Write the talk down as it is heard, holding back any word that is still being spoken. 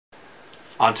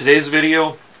On today's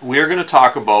video, we are going to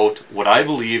talk about what I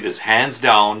believe is hands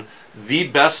down the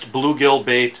best bluegill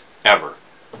bait ever.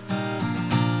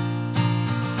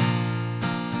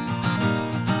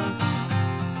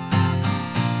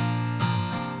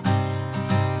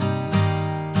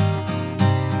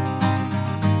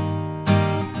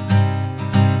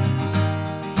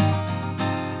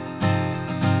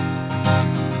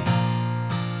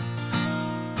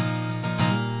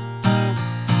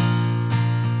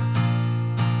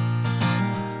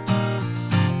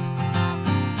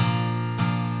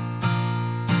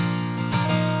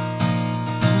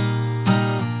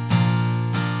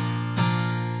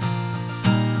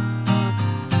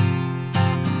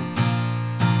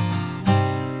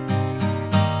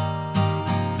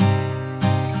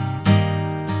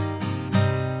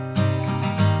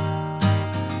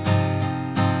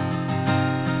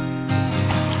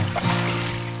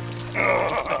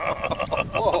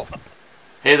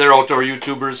 Hey there, outdoor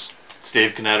YouTubers. It's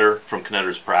Dave Knetter from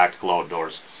Knetter's Practical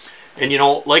Outdoors. And you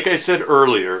know, like I said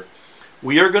earlier,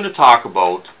 we are going to talk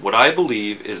about what I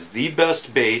believe is the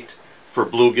best bait for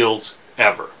bluegills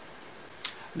ever.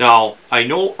 Now, I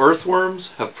know earthworms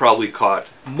have probably caught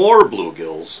more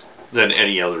bluegills than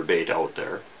any other bait out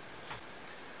there,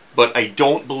 but I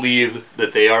don't believe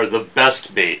that they are the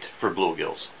best bait for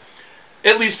bluegills.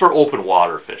 At least for open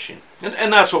water fishing.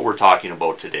 And that's what we're talking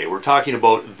about today. We're talking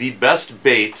about the best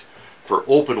bait for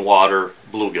open water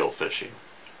bluegill fishing.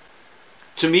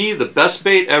 To me, the best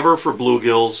bait ever for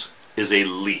bluegills is a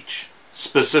leech,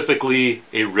 specifically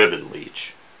a ribbon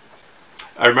leech.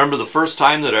 I remember the first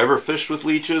time that I ever fished with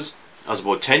leeches. I was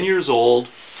about 10 years old.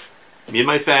 Me and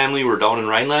my family were down in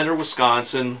Rhinelander,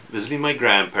 Wisconsin, visiting my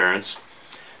grandparents.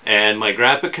 And my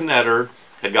grandpa Knetter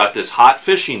had got this hot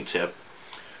fishing tip.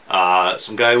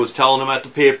 Some guy was telling him at the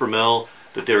paper mill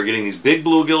that they were getting these big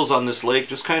bluegills on this lake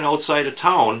just kind of outside of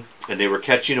town, and they were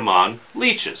catching them on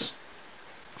leeches.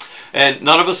 And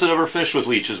none of us had ever fished with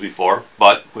leeches before,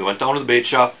 but we went down to the bait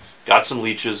shop, got some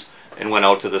leeches, and went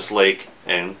out to this lake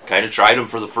and kind of tried them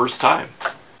for the first time.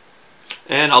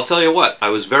 And I'll tell you what, I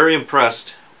was very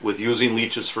impressed with using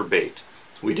leeches for bait.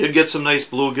 We did get some nice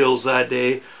bluegills that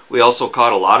day. We also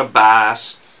caught a lot of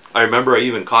bass. I remember I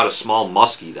even caught a small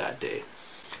muskie that day.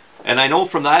 And I know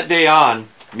from that day on,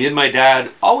 me and my dad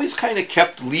always kind of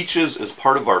kept leeches as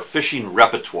part of our fishing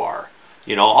repertoire.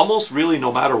 You know, almost really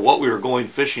no matter what we were going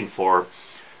fishing for,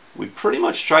 we pretty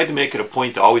much tried to make it a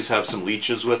point to always have some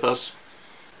leeches with us.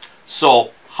 So,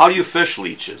 how do you fish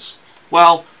leeches?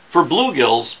 Well, for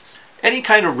bluegills, any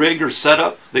kind of rig or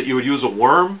setup that you would use a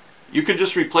worm, you can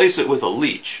just replace it with a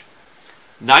leech.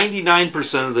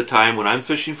 99% of the time when I'm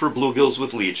fishing for bluegills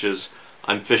with leeches,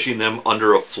 I'm fishing them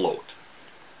under a float.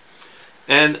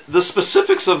 And the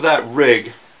specifics of that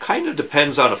rig kind of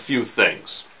depends on a few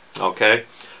things, okay?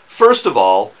 First of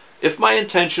all, if my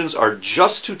intentions are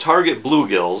just to target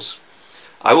bluegills,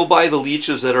 I will buy the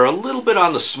leeches that are a little bit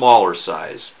on the smaller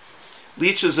size.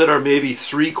 Leeches that are maybe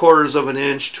 3/4 of an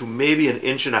inch to maybe 1.5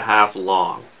 inches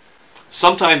long.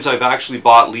 Sometimes I've actually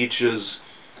bought leeches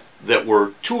that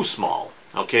were too small,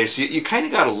 okay? So you kind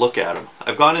of got to look at them.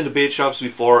 I've gone into bait shops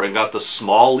before and got the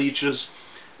small leeches,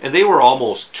 and they were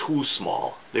almost too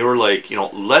small. They were like, you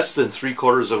know, less than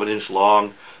 3/4 of an inch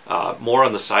long, more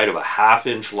on the side of a 1/2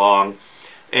 inch long.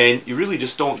 And you really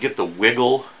just don't get the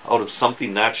wiggle out of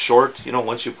something that short, you know,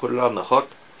 once you put it on the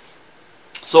hook.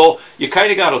 So you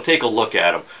kind of got to take a look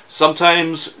at them.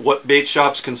 Sometimes what bait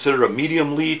shops consider a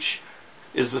medium leech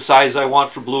is the size I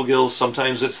want for bluegills.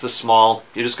 Sometimes it's the small.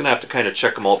 You're just going to have to kind of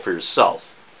check them out for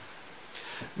yourself.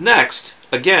 Next,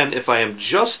 again, if I am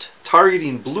just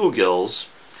targeting bluegills,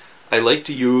 I like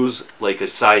to use like a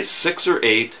size 6 or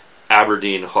 8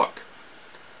 Aberdeen hook.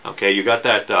 Okay, you got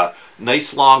that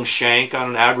nice long shank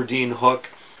on an Aberdeen hook.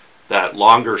 That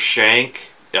longer shank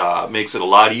makes it a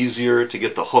lot easier to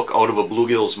get the hook out of a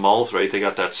bluegill's mouth, right? They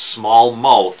got that small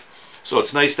mouth, so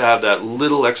it's nice to have that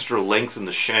little extra length in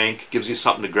the shank. Gives you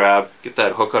something to grab, get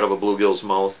that hook out of a bluegill's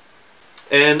mouth.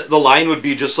 And the line would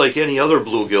be just like any other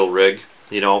bluegill rig.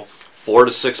 You know, 4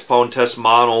 to 6 pound test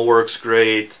mono works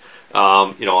great.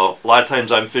 You know, a lot of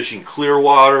times I'm fishing clear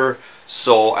water,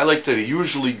 so I like to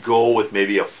usually go with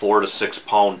maybe a 4 to 6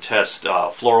 pound test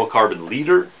fluorocarbon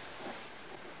leader.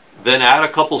 Then add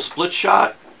a couple split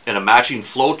shot and a matching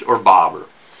float or bobber.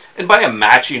 And by a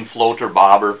matching float or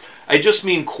bobber, I just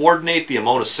mean coordinate the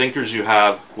amount of sinkers you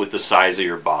have with the size of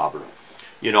your bobber.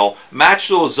 You know, match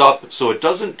those up so it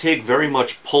doesn't take very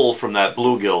much pull from that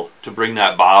bluegill to bring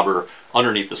that bobber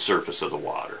underneath the surface of the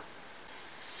water.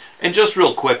 And just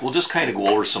real quick, we'll just kind of go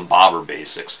over some bobber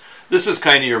basics. This is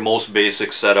kind of your most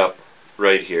basic setup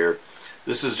right here.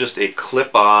 This is just a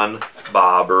clip-on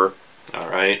bobber, All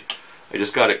right, I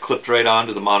just got it clipped right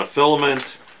onto the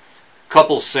monofilament,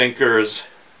 couple sinkers,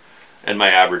 and my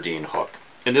Aberdeen hook.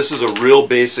 And this is a real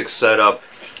basic setup.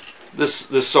 This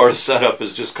sort of setup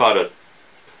has just caught a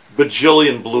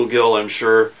bajillion bluegill, I'm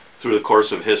sure, through the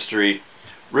course of history.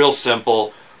 Real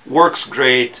simple, works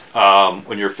great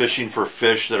when you're fishing for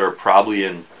fish that are probably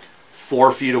in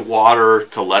 4 feet of water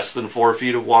to less than 4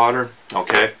 feet of water.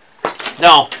 Okay,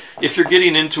 now if you're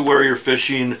getting into where you're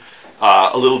fishing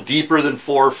a little deeper than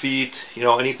 4 feet, you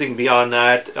know, anything beyond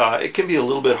that, it can be a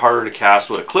little bit harder to cast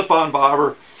with a clip-on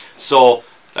bobber. So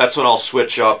that's when I'll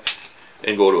switch up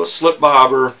and go to a slip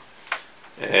bobber.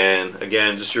 And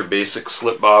again, just your basic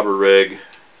slip bobber rig.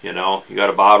 You know, you got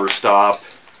a bobber stop,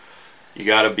 you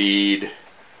got a bead,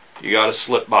 you got a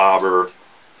slip bobber,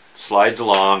 slides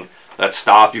along. That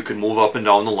stop you can move up and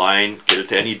down the line, get it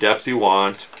to any depth you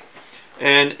want.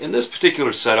 And in this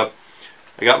particular setup,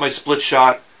 I got my split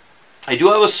shot. I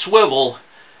do have a swivel,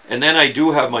 and then I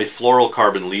do have my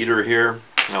fluorocarbon leader here,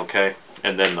 okay,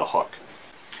 and then the hook.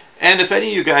 And if any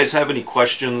of you guys have any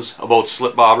questions about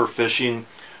slip bobber fishing,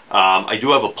 I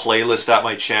do have a playlist at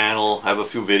my channel. I have a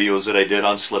few videos that I did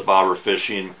on slip bobber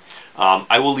fishing.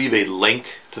 I will leave a link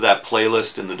to that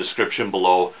playlist in the description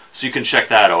below, so you can check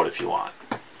that out if you want.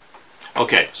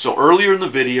 Okay, so earlier in the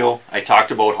video, I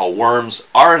talked about how worms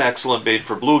are an excellent bait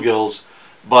for bluegills,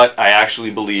 but I actually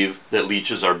believe that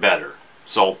leeches are better.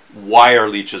 So why are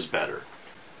leeches better?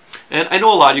 And I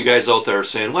know a lot of you guys out there are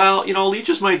saying, well, you know,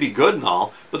 leeches might be good and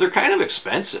all, but they're kind of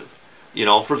expensive. You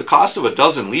know, for the cost of a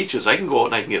dozen leeches, I can go out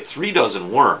and I can get 3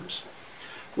 dozen worms.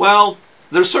 Well,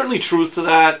 there's certainly truth to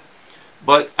that,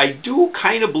 but I do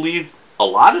kind of believe a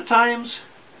lot of times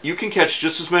you can catch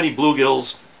just as many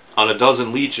bluegills on a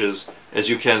dozen leeches as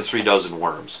you can 3 dozen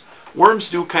worms. Worms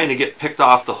do kind of get picked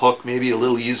off the hook maybe a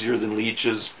little easier than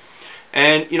leeches.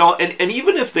 And, you know, and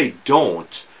even if they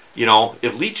don't, you know,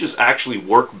 if leeches actually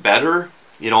work better,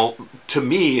 you know, to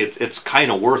me, it's kind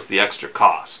of worth the extra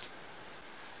cost.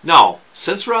 Now,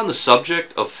 since we're on the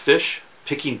subject of fish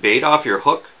picking bait off your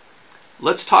hook,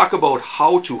 let's talk about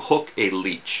how to hook a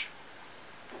leech.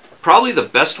 Probably the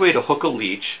best way to hook a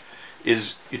leech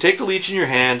is you take the leech in your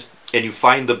hand and you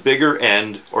find the bigger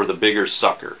end or the bigger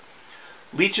sucker.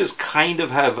 Leeches kind of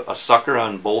have a sucker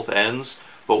on both ends,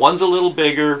 but one's a little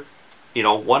bigger, you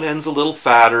know, one end's a little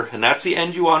fatter, and that's the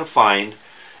end you want to find.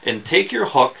 And take your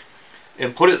hook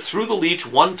and put it through the leech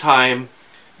one time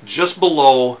just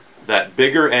below that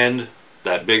bigger end,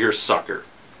 that bigger sucker.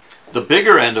 The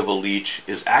bigger end of a leech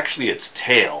is actually its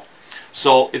tail.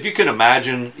 So if you can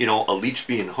imagine, you know, a leech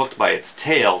being hooked by its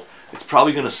tail, it's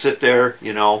probably going to sit there,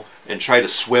 you know, and try to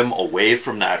swim away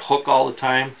from that hook all the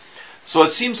time. So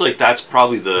it seems like that's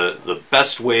probably the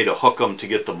best way to hook them to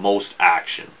get the most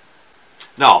action.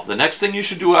 Now, the next thing you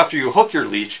should do after you hook your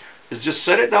leech is just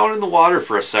set it down in the water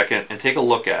for a second and take a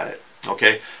look at it.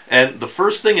 Okay? And the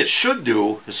first thing it should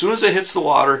do, as soon as it hits the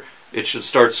water, it should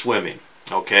start swimming.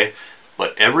 Okay?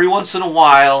 But every once in a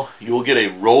while, you will get a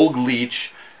rogue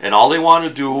leech, and all they want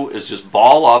to do is just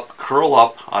ball up, curl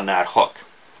up on that hook.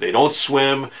 They don't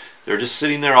swim. They're just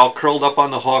sitting there all curled up on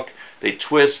the hook. They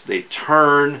twist, they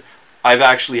turn. I've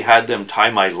actually had them tie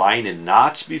my line in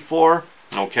knots before.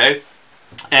 Okay?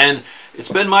 And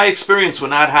it's been my experience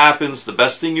when that happens, the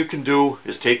best thing you can do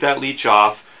is take that leech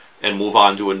off and move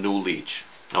on to a new leech.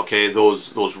 Okay,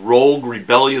 those rogue,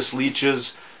 rebellious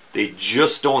leeches, they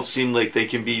just don't seem like they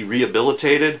can be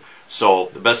rehabilitated.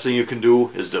 So the best thing you can do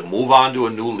is to move on to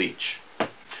a new leech.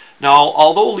 Now,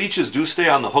 although leeches do stay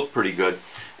on the hook pretty good,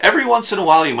 every once in a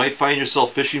while you might find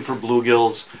yourself fishing for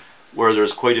bluegills where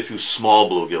there's quite a few small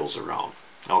bluegills around.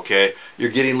 Okay, you're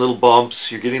getting little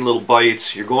bumps, you're getting little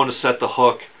bites, you're going to set the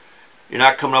hook, you're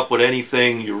not coming up with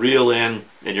anything, you reel in,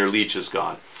 and your leech is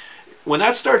gone. When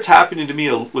that starts happening to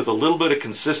me with a little bit of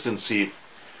consistency,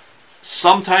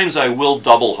 sometimes I will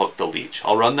double hook the leech.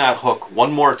 I'll run that hook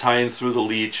one more time through the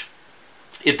leech.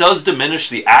 It does diminish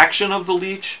the action of the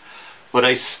leech, but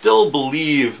I still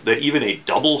believe that even a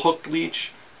double hooked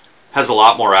leech has a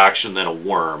lot more action than a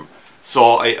worm.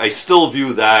 So I still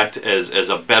view that as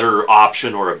a better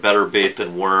option or a better bait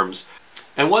than worms.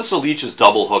 And once a leech is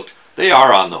double hooked, they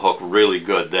are on the hook really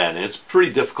good then. It's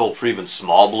pretty difficult for even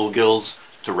small bluegills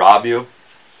to rob you.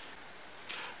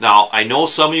 Now, I know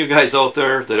some of you guys out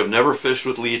there that have never fished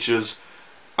with leeches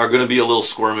are going to be a little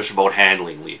squirmish about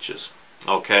handling leeches.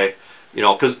 Okay? You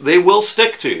know, because they will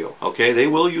stick to you. Okay? They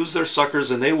will use their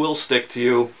suckers and they will stick to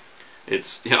you.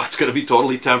 It's, you know, it's going to be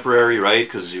totally temporary, right?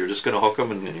 Because you're just going to hook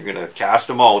them and you're going to cast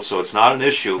them out, so it's not an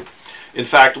issue. In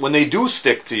fact, when they do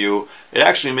stick to you, it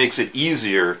actually makes it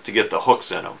easier to get the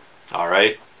hooks in them. All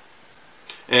right?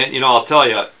 And, you know, I'll tell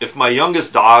you, if my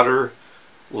youngest daughter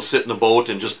will sit in the boat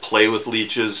and just play with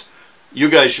leeches, you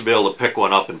guys should be able to pick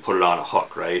one up and put it on a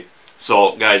hook, right?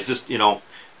 So guys, just, you know,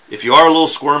 if you are a little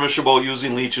squirmish about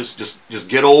using leeches, just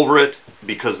get over it,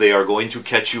 because they are going to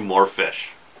catch you more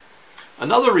fish.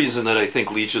 Another reason that I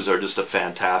think leeches are just a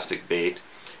fantastic bait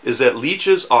is that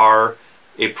leeches are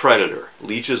a predator.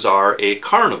 Leeches are a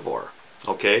carnivore,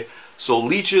 okay? So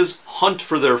leeches hunt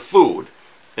for their food,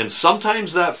 and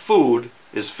sometimes that food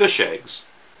is fish eggs.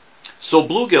 So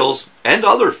bluegills and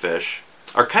other fish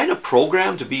are kind of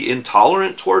programmed to be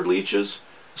intolerant toward leeches,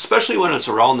 especially when it's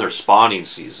around their spawning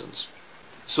seasons.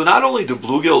 So not only do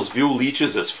bluegills view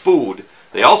leeches as food,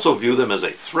 they also view them as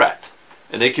a threat,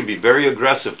 and they can be very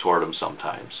aggressive toward them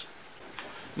sometimes.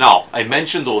 Now, I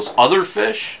mentioned those other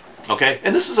fish, okay,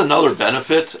 and this is another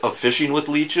benefit of fishing with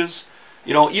leeches.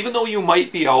 You know, even though you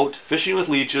might be out fishing with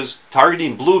leeches,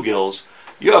 targeting bluegills,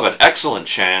 you have an excellent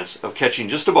chance of catching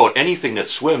just about anything that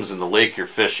swims in the lake you're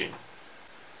fishing.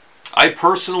 I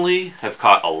personally have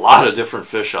caught a lot of different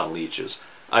fish on leeches.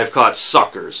 I've caught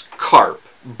suckers, carp,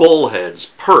 bullheads,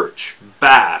 perch,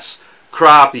 bass,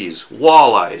 crappies,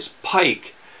 walleyes,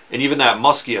 pike, and even that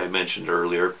muskie I mentioned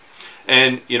earlier.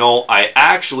 And, you know, I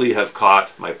actually have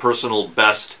caught my personal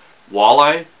best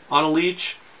walleye on a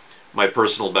leech, my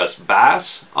personal best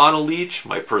bass on a leech,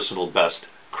 my personal best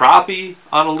crappie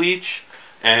on a leech,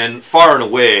 and far and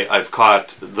away I've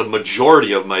caught the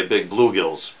majority of my big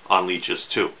bluegills on leeches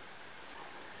too.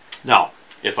 Now,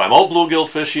 if I'm out bluegill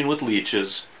fishing with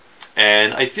leeches,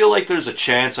 and I feel like there's a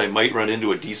chance I might run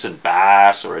into a decent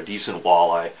bass or a decent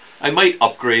walleye, I might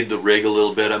upgrade the rig a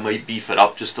little bit, I might beef it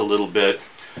up just a little bit.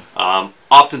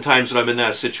 Oftentimes when I'm in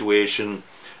that situation,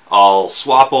 I'll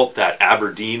swap out that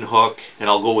Aberdeen hook and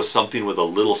I'll go with something with a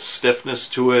little stiffness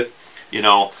to it. You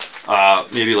know,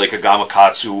 maybe like a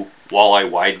Gamakatsu walleye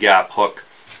wide gap hook.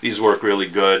 These work really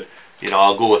good. You know,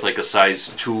 I'll go with like a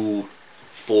size 2,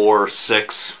 4,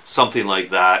 6, something like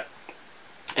that.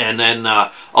 And then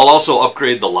I'll also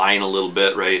upgrade the line a little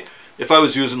bit, right? If I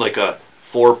was using like a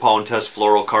 4-pound test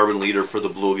fluorocarbon leader for the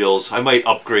bluegills, I might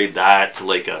upgrade that to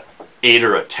like a 8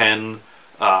 or a 10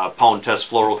 pound test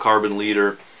fluorocarbon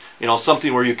leader. You know,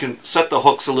 something where you can set the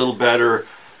hooks a little better,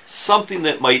 something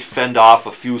that might fend off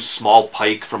a few small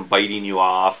pike from biting you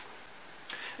off.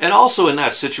 And also in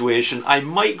that situation, I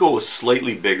might go with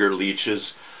slightly bigger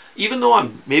leeches. Even though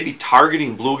I'm maybe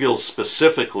targeting bluegills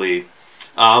specifically,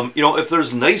 you know, if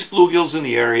there's nice bluegills in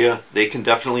the area, they can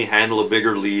definitely handle a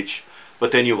bigger leech.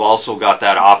 But then you've also got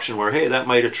that option where, hey, that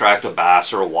might attract a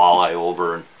bass or a walleye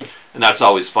over. And that's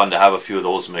always fun to have a few of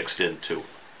those mixed in too.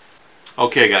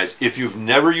 Okay guys, if you've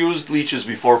never used leeches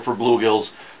before for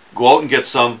bluegills, go out and get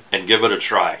some and give it a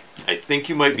try. I think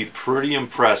you might be pretty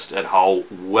impressed at how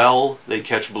well they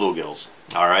catch bluegills.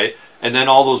 Alright? And then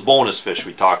all those bonus fish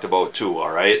we talked about too,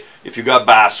 alright? If you've got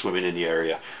bass swimming in the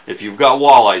area, if you've got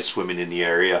walleyes swimming in the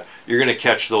area, you're going to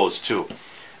catch those too.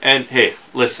 And hey,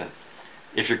 listen,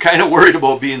 if you're kind of worried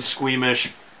about being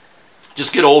squeamish,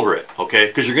 just get over it, okay?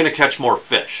 Because you're going to catch more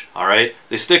fish, alright?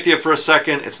 They stick to you for a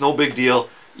second, it's no big deal.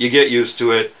 You get used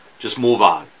to it, just move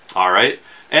on, alright?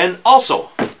 And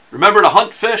also, remember to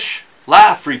hunt fish,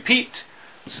 laugh, repeat.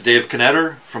 This is Dave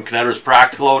Knetter from Knetter's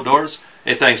Practical Outdoors.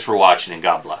 Hey, thanks for watching and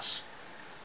God bless.